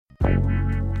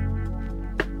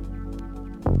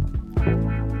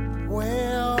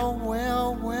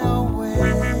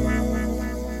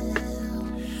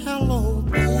Hello,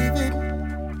 baby.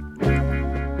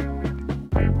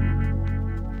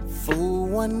 Fool,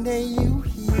 one day you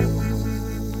here,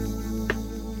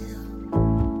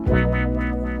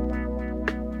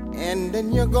 and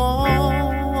then you're gone.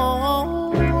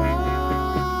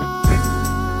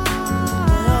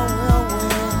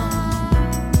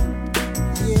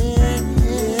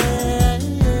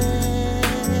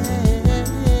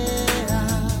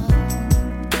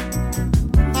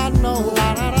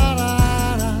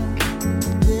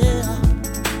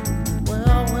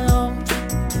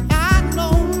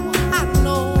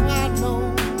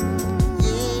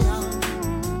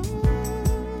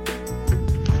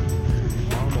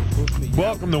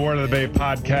 Welcome to Word of the Bay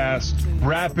podcast.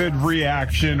 Rapid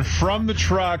reaction from the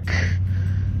truck.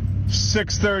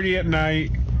 6:30 at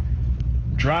night.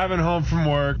 Driving home from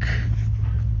work.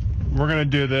 We're going to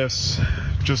do this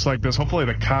just like this. Hopefully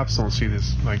the cops don't see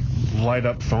this like light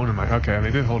up phone in my... Okay,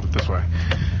 they did hold it this way.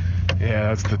 Yeah,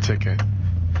 that's the ticket.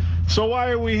 So why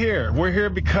are we here? We're here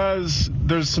because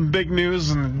there's some big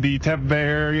news in the Tampa Bay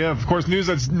area. Of course, news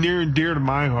that's near and dear to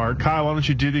my heart. Kyle, why don't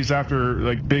you do these after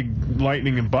like big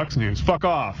Lightning and Bucks news? Fuck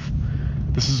off.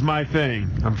 This is my thing.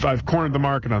 I've cornered the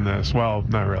market on this. Well,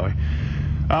 not really.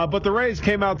 But the Rays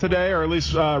came out today, or at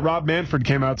least Rob Manfred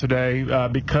came out today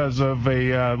because of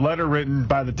a letter written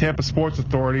by the Tampa Sports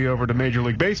Authority over to Major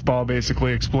League Baseball,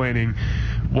 basically explaining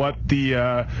what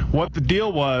the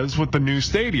deal was with the new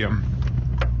stadium.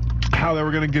 How they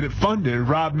were going to get it funded.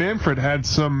 Rob Manfred had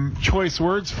some choice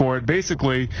words for it.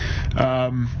 Basically,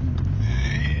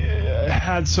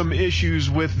 had some issues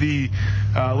with the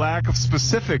lack of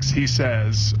specifics, he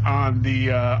says, on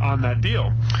that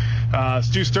deal.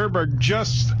 Stu Sternberg,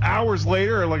 just hours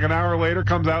later, or like an hour later,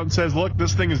 comes out and says, look,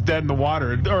 this thing is dead in the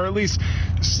water. Or at least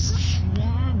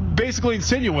basically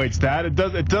insinuates that. It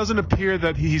doesn't appear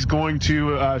that he's going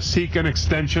to seek an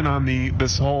extension on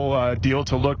this whole deal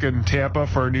to look in Tampa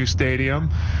for a new stadium.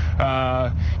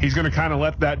 He's going to kind of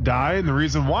let that die, and the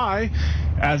reason why,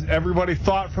 as everybody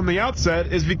thought from the outset,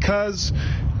 is because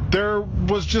there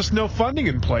was just no funding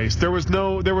in place. There was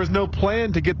no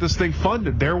plan to get this thing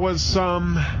funded. There was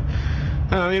some...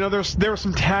 there were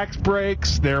some tax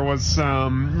breaks. There was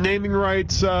some naming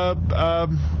rights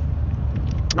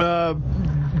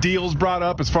deals brought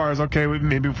up as far as, okay,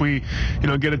 maybe if we,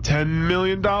 get a $10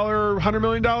 million, $100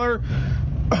 million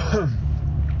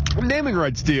naming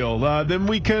rights deal, then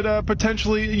we could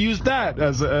potentially use that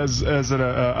as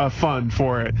a fund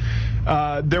for it.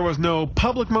 There was no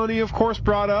public money, of course,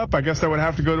 brought up. I guess that would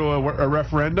have to go to a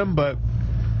referendum, but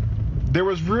there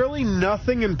was really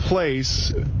nothing in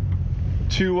place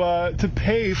to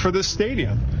pay for this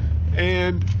stadium.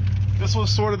 And this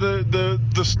was sort of the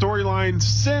storyline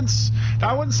since,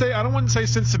 I wouldn't say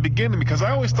since the beginning, because I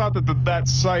always thought that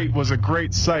site was a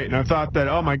great site, and I thought that,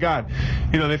 oh my God,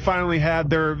 they finally had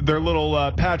their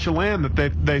little patch of land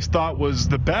that they thought was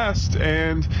the best,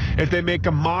 and if they make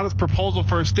a modest proposal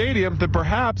for a stadium, then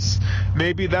perhaps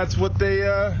maybe that's what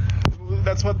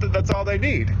that's all they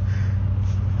need.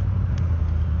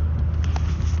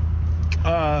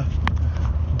 But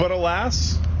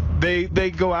alas,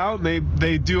 they go out and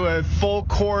they do a full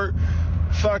court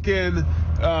fucking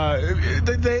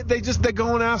they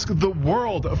go and ask the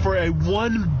world for a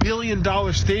 $1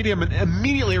 billion stadium, and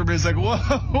immediately everybody's like, whoa,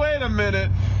 wait a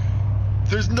minute,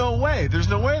 there's no way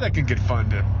that can get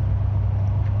funded.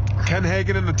 Ken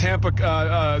Hagan and the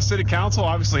Tampa City Council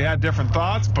obviously had different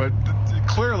thoughts, but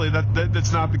clearly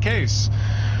that's not the case.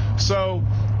 So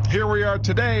here we are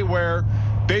today, where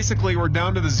basically we're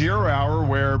down to the 0 hour,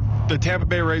 where the Tampa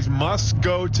Bay Rays must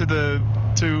go to the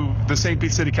St.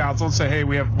 Pete City Council and say, hey,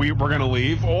 we're going to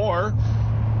leave, or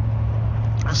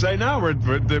say no,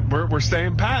 we're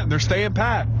staying pat, and they're staying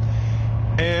pat.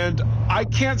 And I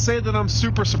can't say that I'm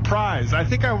super surprised. I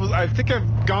think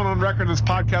I've gone on record in this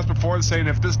podcast before saying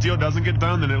if this deal doesn't get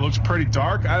done, then it looks pretty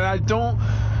dark. I don't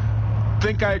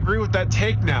think I agree with that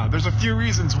take now. There's a few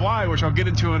reasons why, which I'll get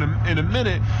into in a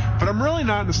minute, but I'm really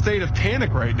not in a state of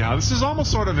panic right now. This is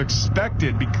almost sort of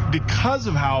expected because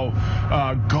of how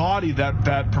gaudy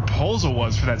that proposal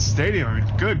was for that stadium. I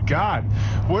mean, good God,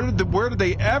 where did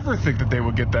they ever think that they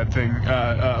would get that thing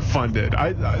funded?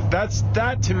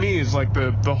 That to me is like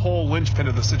the whole linchpin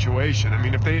of the situation. I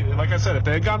mean, if they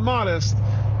had gone modest,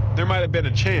 there might have been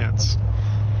a chance.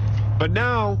 But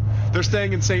now they're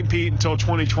staying in St. Pete until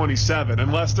 2027,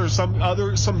 unless there's some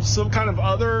kind of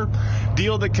other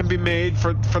deal that can be made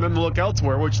for them to look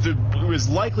elsewhere, which is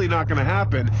likely not going to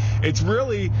happen. It's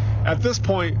really, at this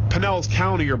point, Pinellas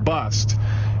County or bust.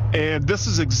 And this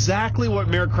is exactly what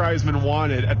Mayor Kreisman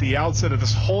wanted at the outset of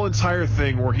this whole entire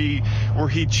thing, where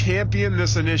he championed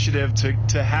this initiative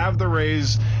to have the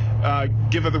Rays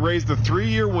give the Rays the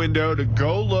 3-year window to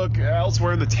go look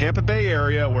elsewhere in the Tampa Bay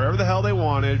area, wherever the hell they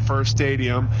wanted for a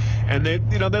stadium, and they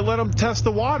let them test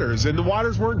the waters, and the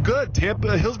waters weren't good.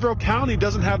 Hillsborough County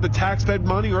doesn't have the tax-paid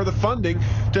money or the funding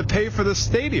to pay for this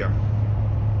stadium.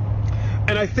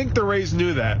 And I think the Rays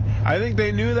knew that. I think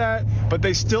they knew that, but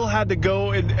they still had to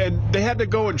go and they had to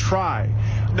go and try.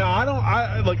 Now, I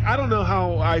don't know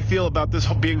how I feel about this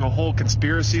being a whole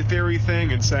conspiracy theory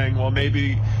thing and saying, well,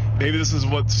 maybe this is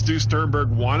what Stu Sternberg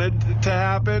wanted to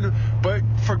happen. But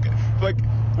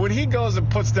when he goes and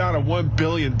puts down a $1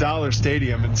 billion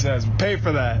stadium and says, pay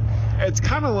for that, it's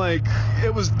kind of like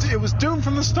it was doomed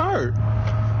from the start.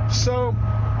 So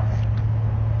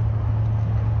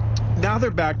now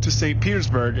they're back to St.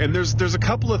 Petersburg, and there's a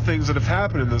couple of things that have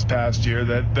happened in this past year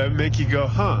that make you go,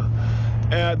 huh?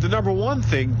 The number one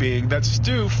thing being that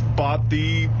Stu bought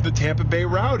the Tampa Bay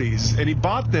Rowdies, and he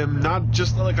bought them not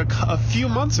just like a few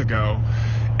months ago.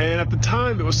 And at the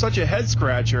time, it was such a head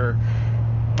scratcher.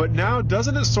 But now,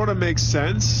 doesn't it sort of make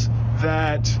sense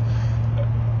that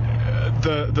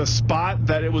the spot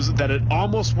that it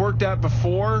almost worked at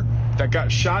before, that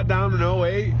got shot down in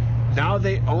 2008, now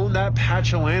they own that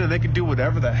patch of land and they can do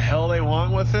whatever the hell they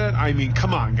want with it? I mean,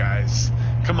 come on, guys.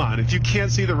 Come on. If you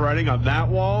can't see the writing on that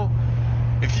wall,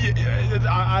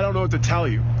 I don't know what to tell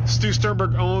you. Stu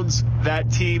Sternberg owns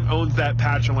that team, owns that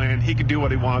patch of land. He can do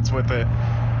what he wants with it.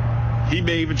 He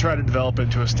may even try to develop it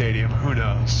into a stadium. Who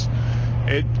knows?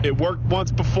 It worked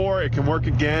once before. It can work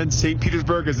again. St.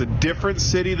 Petersburg is a different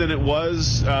city than it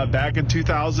was back in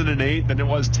 2008, than it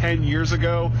was 10 years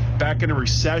ago, back in a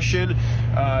recession.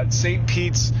 St.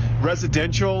 Pete's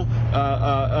residential,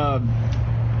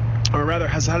 or rather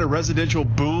has had a residential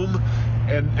boom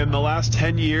in the last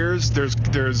 10 years.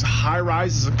 There's high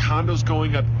rises and condos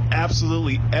going up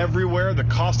absolutely everywhere. The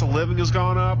cost of living has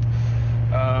gone up.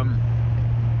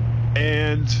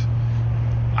 And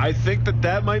I think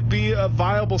that might be a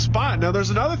viable spot. Now, there's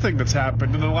another thing that's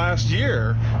happened in the last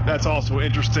year that's also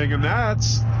interesting, and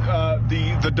that's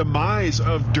the demise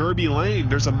of Derby Lane.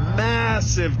 There's a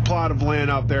massive plot of land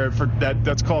out there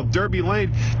that's called Derby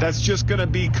Lane that's just going to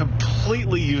be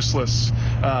completely useless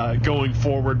going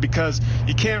forward, because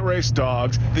you can't race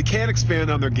dogs. They can't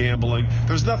expand on their gambling.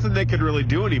 There's nothing they could really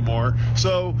do anymore.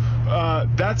 So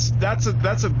that's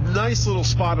a nice little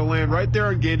spot of land right there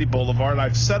on Gandy Boulevard.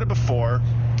 I've said it before.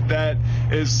 That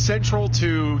is central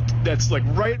to, that's like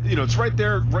right, it's right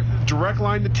there, direct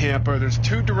line to Tampa. There's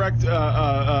two direct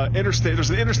interstate. There's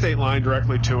an interstate line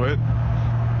directly to it.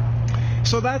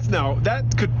 So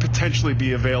that could potentially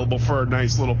be available for a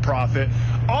nice little profit.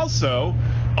 Also,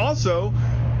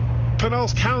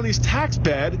 Pinellas County's tax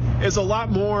bed is a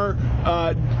lot more,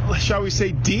 shall we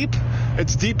say, deep.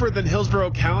 It's deeper than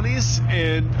Hillsborough County's,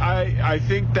 and I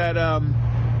think that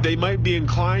they might be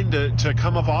inclined to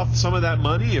come up off some of that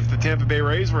money if the Tampa Bay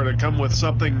Rays were to come with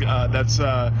something that's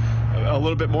a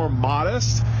little bit more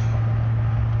modest.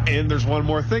 And there's one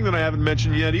more thing that I haven't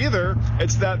mentioned yet either.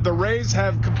 It's that the Rays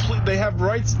have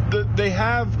rights. They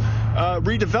have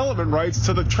redevelopment rights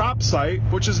to the Trop site,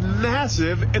 which is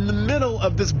massive in the middle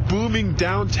of this booming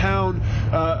downtown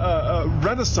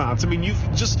renaissance. I mean, you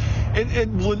just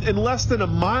in less than a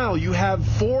mile, you have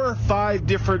 4 or 5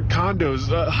 different condos,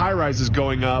 high rises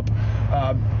going up.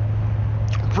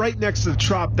 Right next to the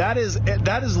Trop. That is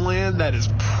land that is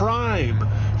prime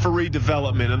for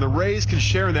redevelopment, and the Rays can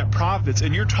share in that profits.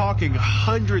 And you're talking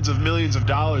hundreds of millions of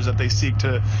dollars that they seek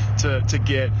to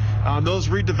get on those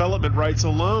redevelopment rights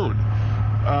alone.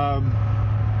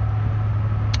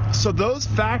 So those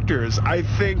factors, I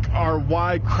think, are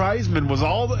why Kreisman was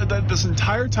this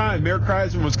entire time. Mayor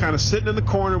Kreisman was kind of sitting in the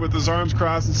corner with his arms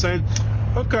crossed and saying,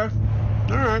 "Okay,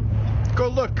 all right, go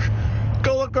look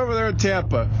over there in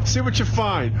Tampa. See what you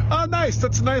find. Oh, nice.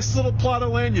 That's a nice little plot of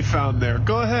land you found there.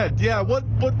 Go ahead. Yeah. What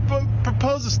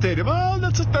propose a stadium? Oh,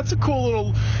 that's a cool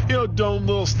little, dome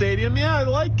little stadium. Yeah, I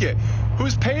like it.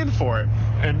 Who's paying for it?"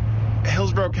 And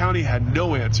Hillsborough County had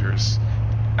no answers.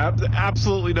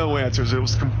 Absolutely no answers. It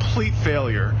was a complete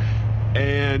failure.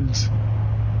 And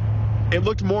it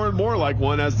looked more and more like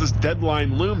one as this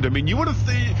deadline loomed. I mean, you would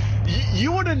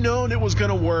have known it was going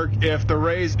to work if the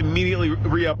Rays immediately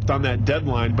re-upped on that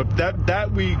deadline. But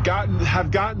that we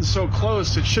have gotten so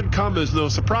close, it should come as no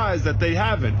surprise that they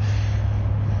haven't.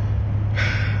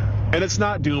 And it's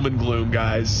not doom and gloom,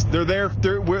 guys. They're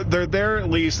there at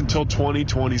least until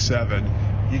 2027.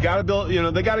 You got to build.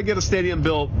 They got to get a stadium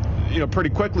built, pretty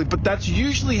quickly. But that's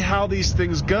usually how these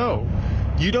things go.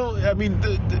 You don't. I mean.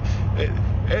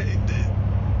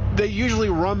 they usually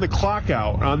run the clock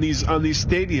out on these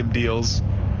stadium deals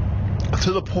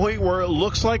to the point where it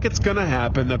looks like it's going to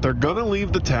happen, that they're going to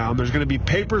leave the town. There's going to be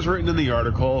papers written in the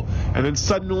article, and then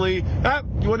suddenly,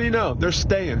 what do you know? They're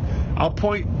staying. I'll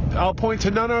point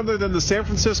to none other than the San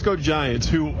Francisco Giants,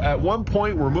 who at one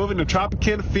point were moving to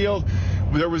Tropicana Field.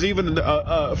 There was even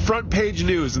a front page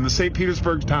news in the St.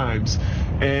 Petersburg Times,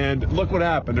 and look what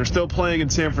happened. They're still playing in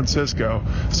San Francisco.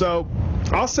 So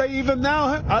I'll say even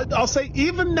now,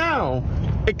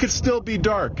 it could still be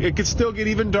dark. It could still get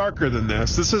even darker than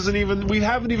this. We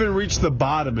haven't even reached the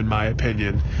bottom, in my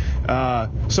opinion.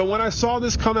 So when I saw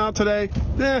this come out today,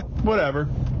 whatever.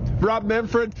 Rob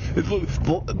Manfred,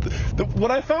 what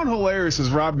I found hilarious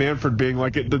is Rob Manfred being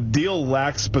like, the deal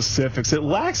lacks specifics. It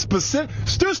lacks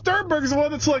specifics. Stu Sternberg is the one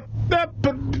that's like, but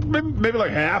maybe like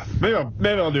half. Maybe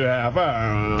I'll do half. I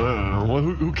don't know. Well,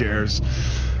 who cares?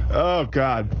 Oh,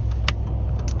 God.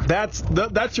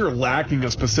 That's your lacking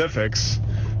of specifics.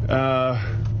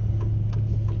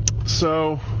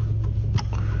 So,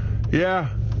 yeah,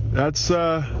 that's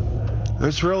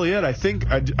really it. I think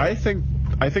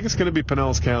it's going to be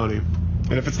Pinellas County,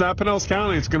 and if it's not Pinellas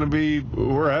County, it's going to be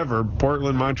wherever,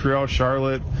 Portland, Montreal,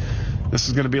 Charlotte. This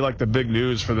is going to be like the big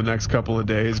news for the next couple of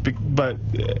days. But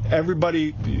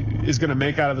everybody is going to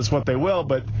make out of this what they will.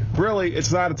 But really,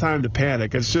 it's not a time to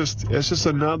panic. It's just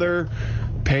another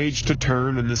page to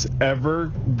turn in this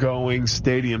ever-going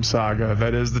stadium saga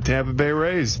that is the Tampa Bay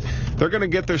Rays. They're going to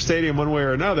get their stadium one way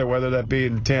or another, whether that be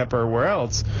in Tampa or where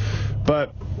else.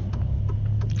 But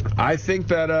I think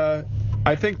that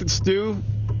Stu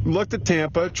looked at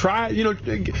Tampa,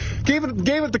 gave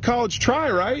it the college try,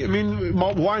 right? I mean,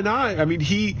 why not? I mean,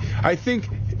 I think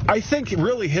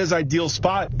really his ideal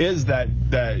spot is that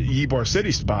Ybor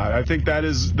City spot. I think that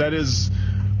is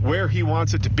where he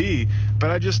wants it to be. But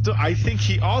I think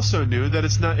he also knew that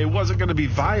it wasn't going to be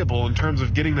viable in terms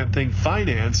of getting that thing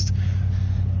financed.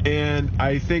 And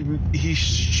I think he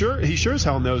sure as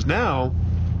hell knows now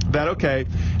that, okay,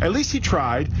 at least he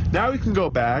tried. Now he can go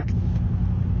back,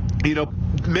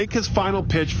 make his final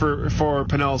pitch for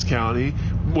Pinellas County,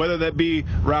 whether that be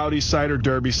Rowdy site or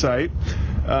Derby site,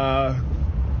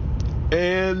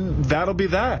 and that'll be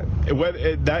that.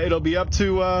 It'll be up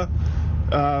to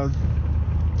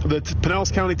the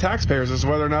Pinellas County taxpayers as to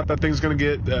whether or not that thing's going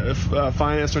to get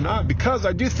financed or not. Because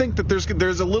I do think that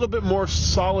there's a little bit more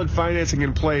solid financing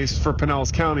in place for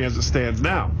Pinellas County as it stands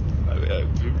now.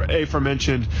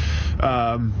 Aforementioned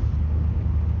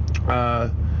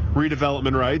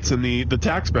redevelopment rights and the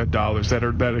tax bed dollars that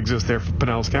exist there for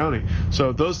Pinellas County.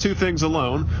 So those two things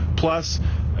alone, plus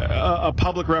a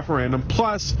public referendum,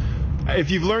 plus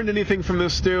if you've learned anything from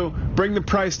this, Stu, bring the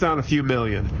price down a few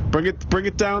million. Bring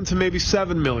it down to maybe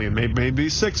 $7 million, maybe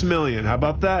 $6 million. How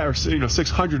about that? Or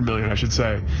 $600 million, I should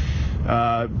say.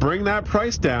 Bring that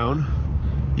price down.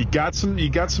 You got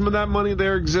some of that money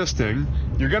there existing.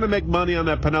 You're going to make money on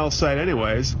that Pinellas site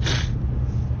anyways.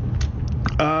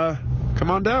 Come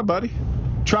on down, buddy.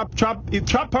 Trop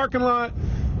parking lot.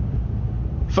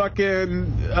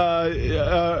 Fucking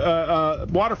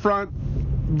waterfront,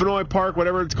 Vinoy Park,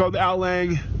 whatever it's called, Al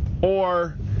Lang,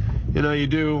 or you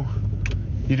do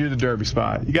the Derby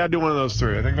spot. You got to do one of those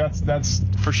three. I think that's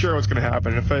for sure what's going to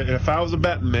happen. If I was a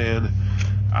betting man,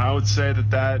 I would say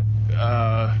that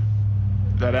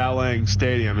Al Lang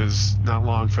Stadium is not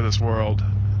long for this world.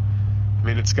 I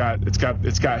mean, it's got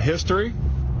history.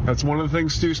 That's one of the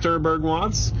things Stu Sternberg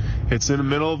wants. It's in the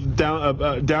middle of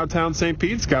downtown St.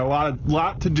 Pete. It's got a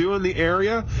lot to do in the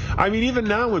area. I mean, even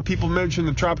now when people mention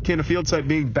the Tropicana Field site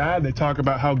being bad, they talk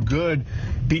about how good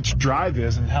Beach Drive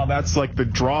is and how that's like the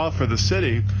draw for the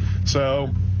city. So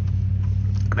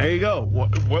there you go.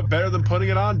 What better than putting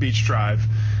it on Beach Drive?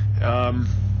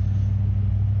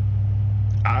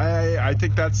 I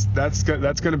think that's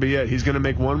going to be it. He's going to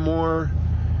make one more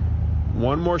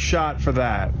shot for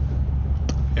that.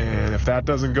 And if that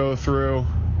doesn't go through,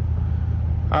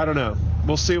 I don't know.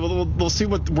 We'll see. We'll see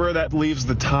where that leaves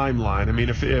the timeline. I mean,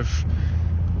 if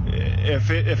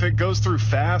it goes through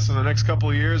fast in the next couple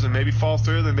of years and maybe falls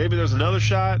through, then maybe there's another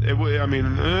shot.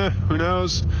 Who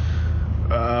knows?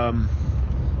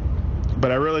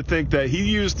 But I really think that he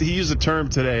used a term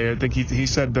today. I think he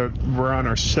said that we're on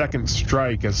our second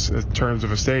strike in terms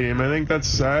of a stadium. I think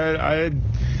that's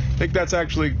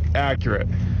actually accurate.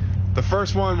 The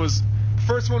first one was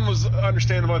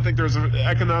understandable. I think there was an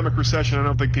economic recession. I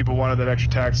don't think people wanted that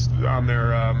extra tax on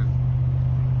their,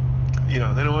 they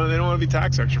don't want to be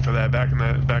taxed extra for that back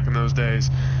in those days.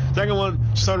 Second one,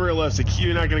 just unrealistic.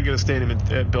 You're not going to get a stadium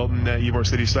built in that Ybor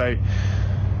City site.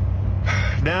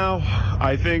 Now,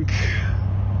 I think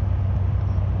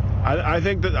I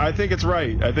think it's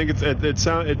right. I think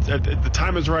the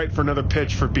time is right for another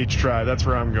pitch for Beach Drive. That's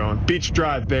where I'm going. Beach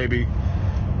Drive, baby.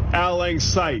 Al Lang's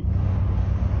site.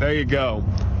 There you go.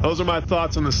 Those are my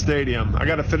thoughts on the stadium. I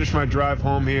got to finish my drive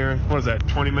home here. What is that?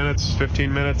 20 minutes?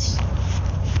 15 minutes?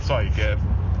 That's all you get.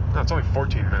 No, it's only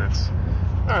 14 minutes.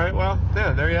 All right. Well,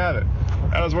 yeah. There you have it.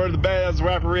 That was Word of the Bay. That was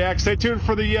Rapper React. Stay tuned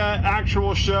for the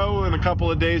actual show in a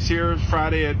couple of days here,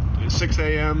 Friday at 6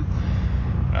 a.m.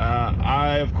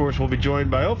 I, of course, will be joined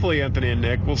by hopefully Anthony and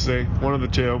Nick. We'll see. One of the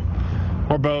two.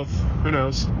 Or both. Who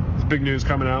knows? There's big news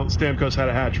coming out. Stamkos had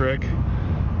a hat trick.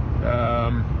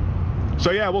 So,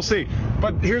 yeah, we'll see.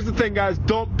 But here's the thing, guys.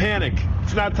 Don't panic.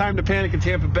 It's not time to panic in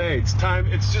Tampa Bay. It's time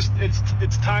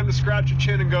to scratch your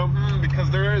chin and go, because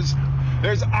there's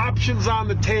options on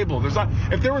the table.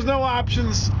 If there was no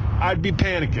options, I'd be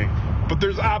panicking. But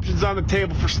there's options on the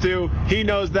table for Stu. He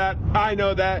knows that. I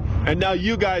know that. And now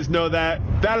you guys know that.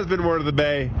 That has been Word of the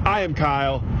Bay. I am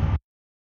Kyle.